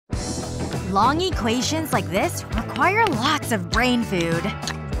Long equations like this require lots of brain food.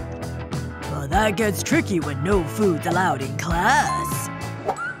 Well, that gets tricky when no food's allowed in class.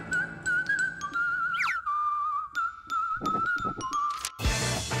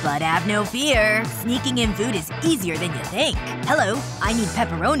 But have no fear. Sneaking in food is easier than you think. Hello, I need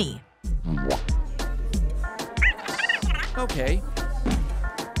pepperoni. Okay.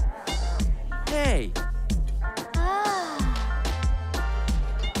 Hey!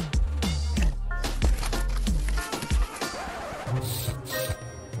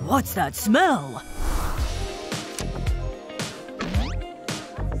 What's that smell?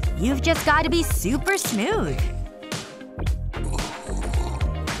 You've just gotta be super smooth.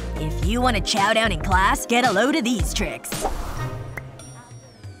 If you want to chow down in class, get a load of these tricks.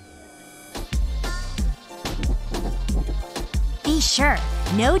 Be sure,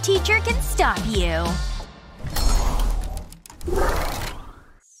 no teacher can stop you.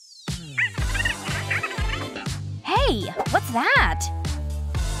 Hey, what's that?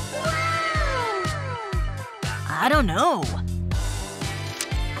 I don't know.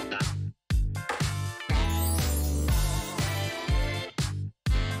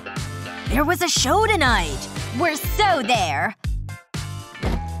 There was a show tonight! We're so there!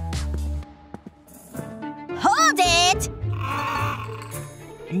 Hold it!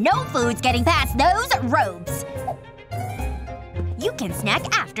 No food's getting past those ropes! You can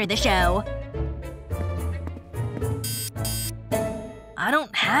snack after the show. I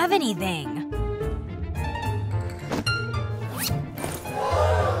don't have anything.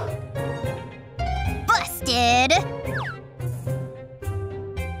 Busted!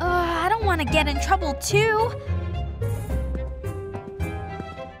 I don't want to get in trouble too.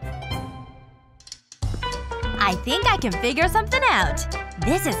 I think I can figure something out.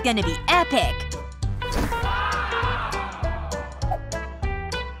 This is gonna be epic.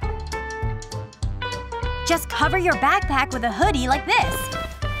 Just cover your backpack with a hoodie like this.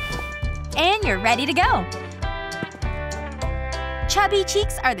 And you're ready to go. Chubby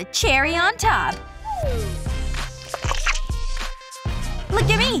cheeks are the cherry on top. Look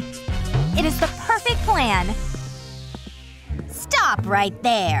at me! It is the perfect plan. Stop right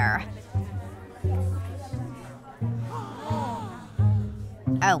there.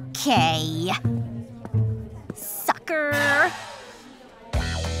 Okay. Sucker.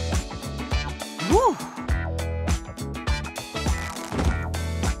 Whew.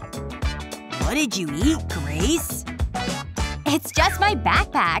 What did you eat, Grace? It's just my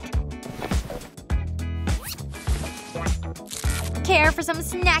backpack. Care for some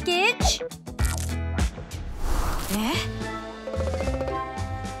snackage?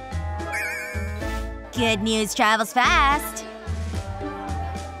 Good news travels fast.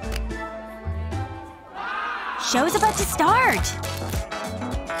 Show's about to start.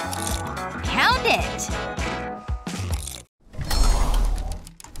 Count it.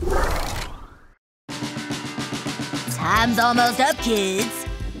 Time's almost up, kids.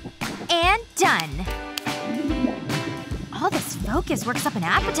 And done. All this focus works up an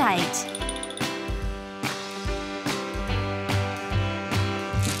appetite.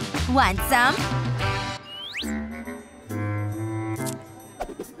 Want some?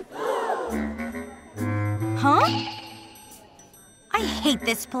 Huh? I hate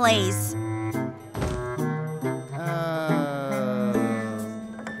this place.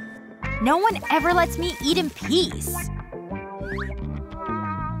 No one ever lets me eat in peace.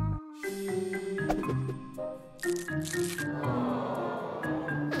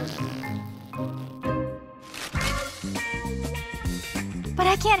 But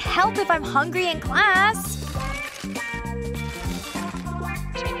I can't help if I'm hungry in class.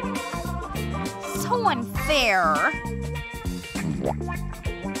 So unfair.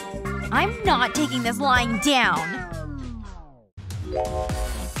 I'm not taking this lying down.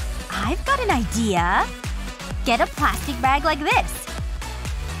 I've got an idea. Get a plastic bag like this.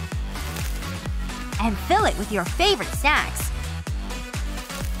 And fill it with your favorite snacks.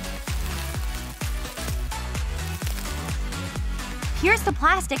 Pierce the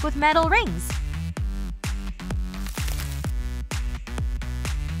plastic with metal rings.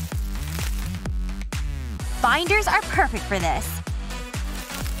 Binders are perfect for this.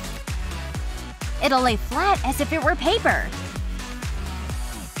 It'll lay flat as if it were paper.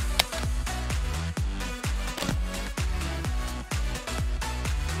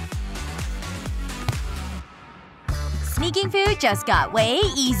 Sneaking food just got way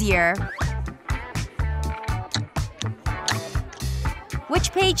easier.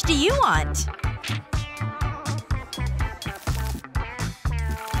 Which page do you want?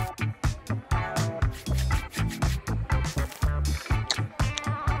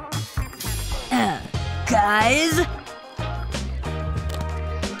 guys.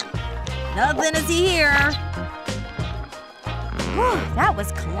 Nothing to see here. Whew, that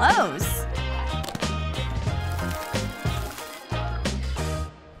was close.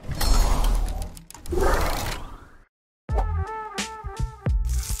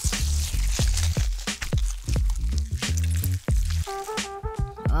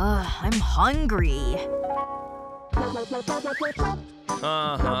 I'm hungry.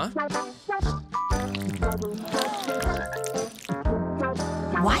 Uh-huh.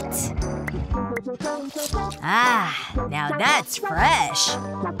 What? Ah, now that's fresh.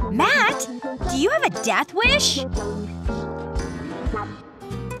 Matt, do you have a death wish?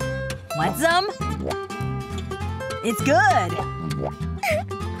 Want some? It's good.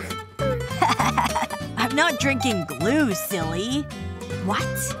 I'm not drinking glue, silly.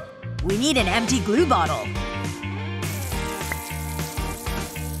 What? We need an empty glue bottle.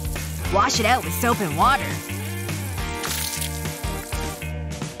 Wash it out with soap and water.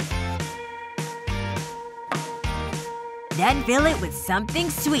 Then fill it with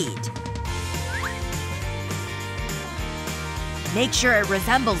something sweet. Make sure it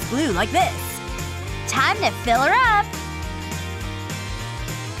resembles glue like this. Time to fill her up!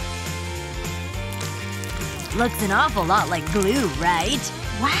 Looks an awful lot like glue, right?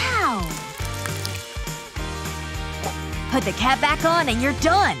 Wow! Put the cap back on and you're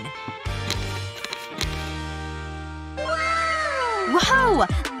done! Whoa!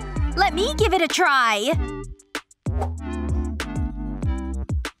 Let me give it a try!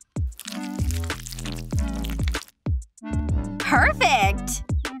 Perfect!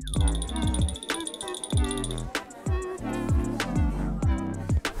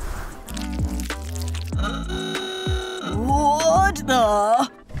 What the…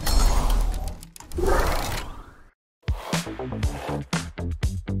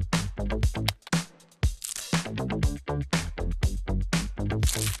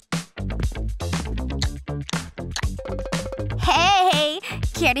 Hey!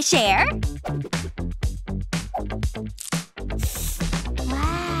 Care to share?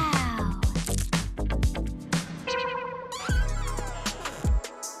 Wow.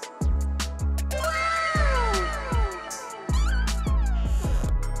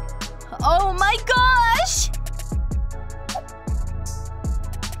 Oh my gosh!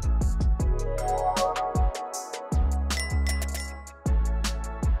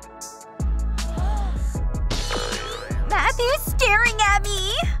 Matthew's staring at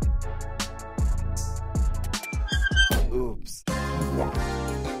me! Oops.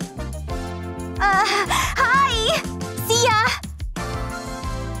 Hi! See ya!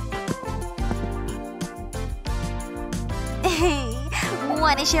 Hey,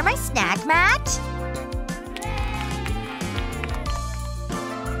 wanna share my snack, Matt?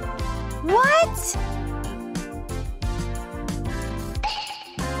 What?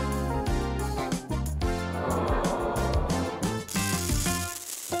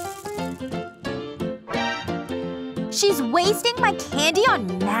 She's wasting my candy on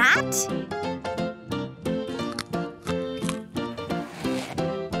Matt?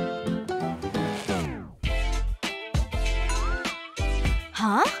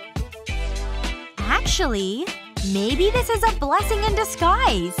 Huh? Actually, maybe this is a blessing in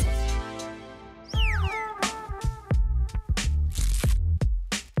disguise.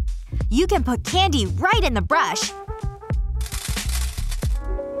 You can put candy right in the brush.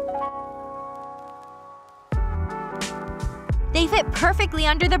 They fit perfectly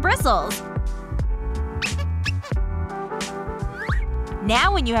under the bristles.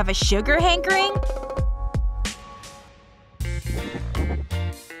 Now when you have a sugar hankering,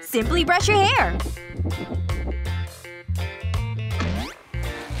 simply brush your hair.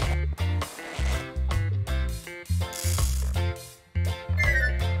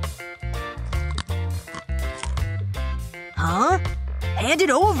 Huh? Hand it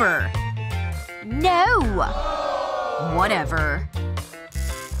over! No! Whatever.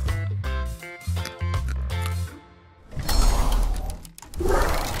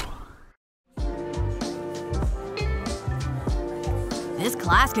 This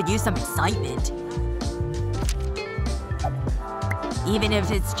class could use some excitement. Even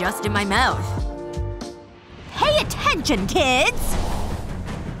if it's just in my mouth. Pay attention, kids!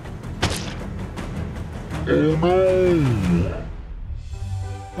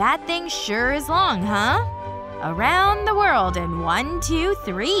 That thing sure is long, huh? Around the world in 1, 2,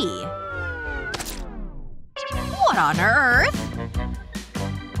 3. What on earth?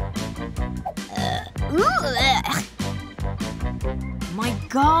 My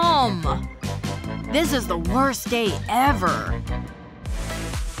gum! This is the worst day ever.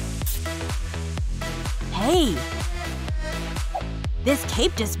 Hey! This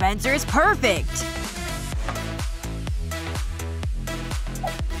cape dispenser is perfect!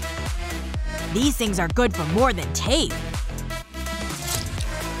 These things are good for more than tape.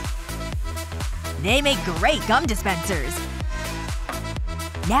 They make great gum dispensers.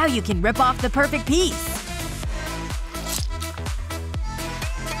 Now you can rip off the perfect piece.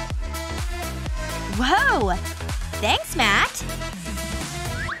 Whoa! Thanks, Matt!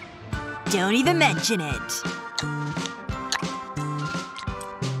 Don't even mention it.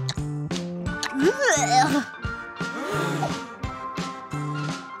 Ugh.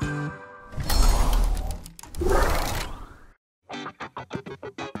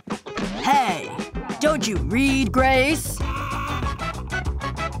 Hey! Don't you read, Grace?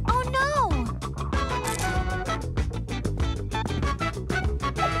 Oh no!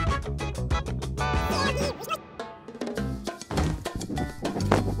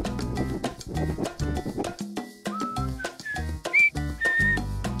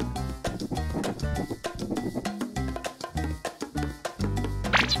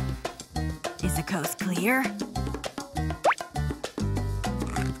 Is the coast clear?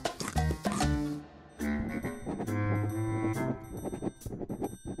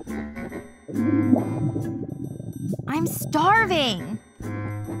 I'm starving!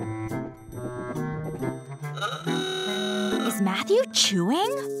 Is Matthew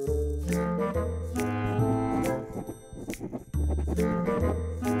chewing?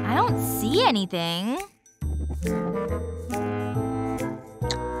 I don't see anything.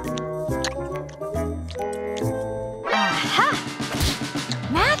 Aha!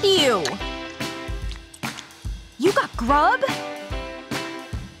 Matthew! You got grub?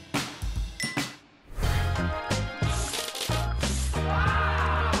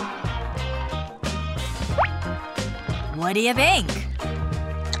 What do you think?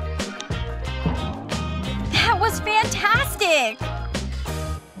 That was fantastic!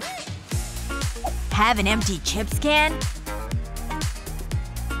 Have an empty chips can?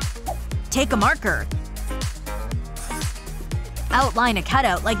 Take a marker. Outline a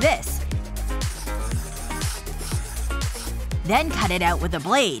cutout like this. Then cut it out with a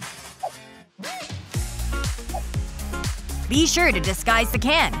blade. Be sure to disguise the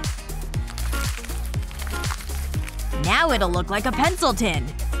can. Now it'll look like a pencil tin.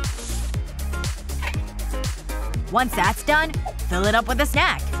 Once that's done, fill it up with a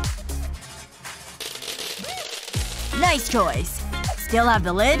snack. Nice choice. Still have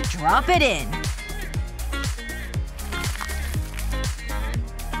the lid? Drop it in.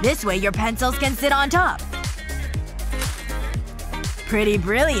 This way your pencils can sit on top. Pretty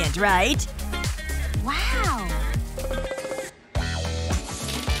brilliant, right? Wow!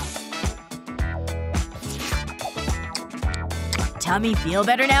 Tummy feel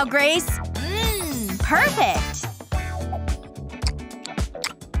better now, Grace? Perfect!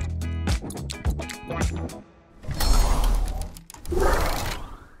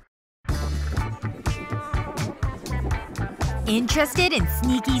 Interested in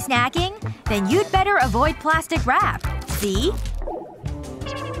sneaky snacking? Then you'd better avoid plastic wrap. See?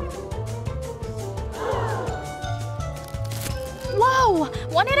 Whoa!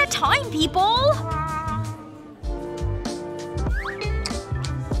 One at a time, people!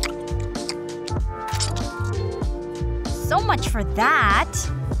 So much for that.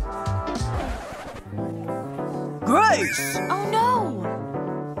 Grace! Oh no!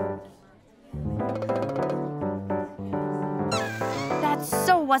 That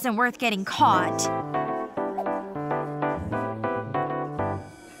so wasn't worth getting caught.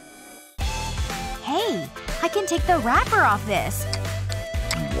 Hey, I can take the wrapper off this.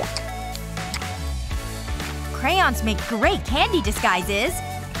 Crayons make great candy disguises.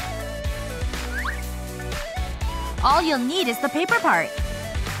 All you'll need is the paper part.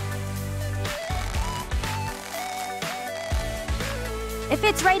 It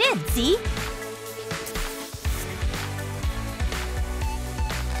fits right in, see?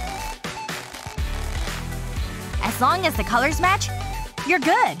 As long as the colors match, you're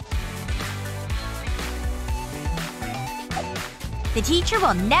good. The teacher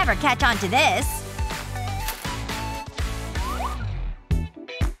will never catch on to this.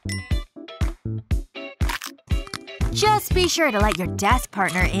 Just be sure to let your desk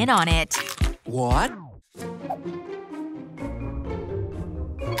partner in on it. What?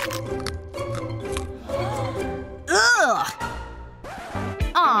 Ugh!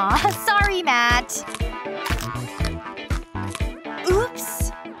 Aw, sorry, Matt.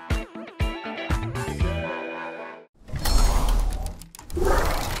 Oops.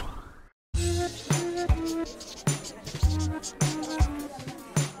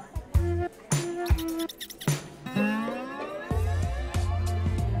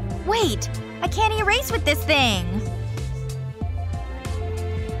 Wait! I can't erase with this thing!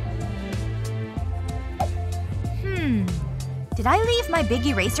 Did I leave my big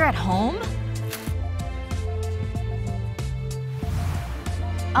eraser at home?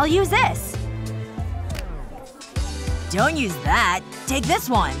 I'll use this. Don't use that. Take this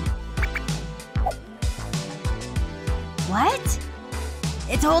one. What?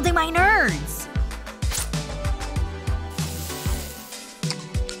 It's holding my nerds.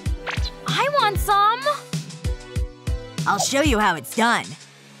 I want some! I'll show you how it's done.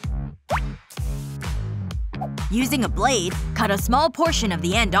 Using a blade, cut a small portion of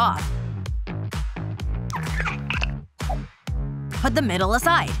the end off. Put the middle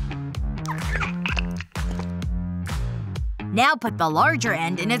aside. Now put the larger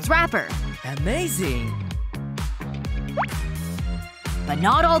end in its wrapper. Amazing! But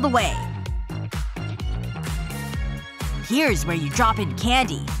not all the way. Here's where you drop in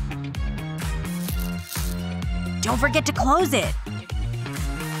candy. Don't forget to close it.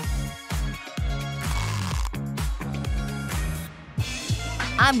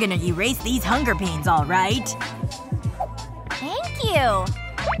 I'm gonna erase these hunger pains, alright? Thank you!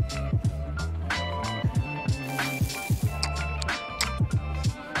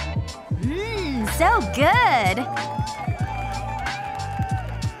 So good!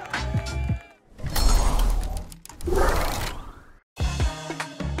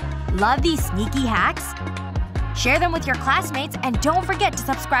 Love these sneaky hacks? Share them with your classmates and don't forget to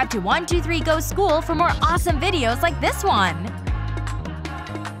subscribe to 123 Go School for more awesome videos like this one!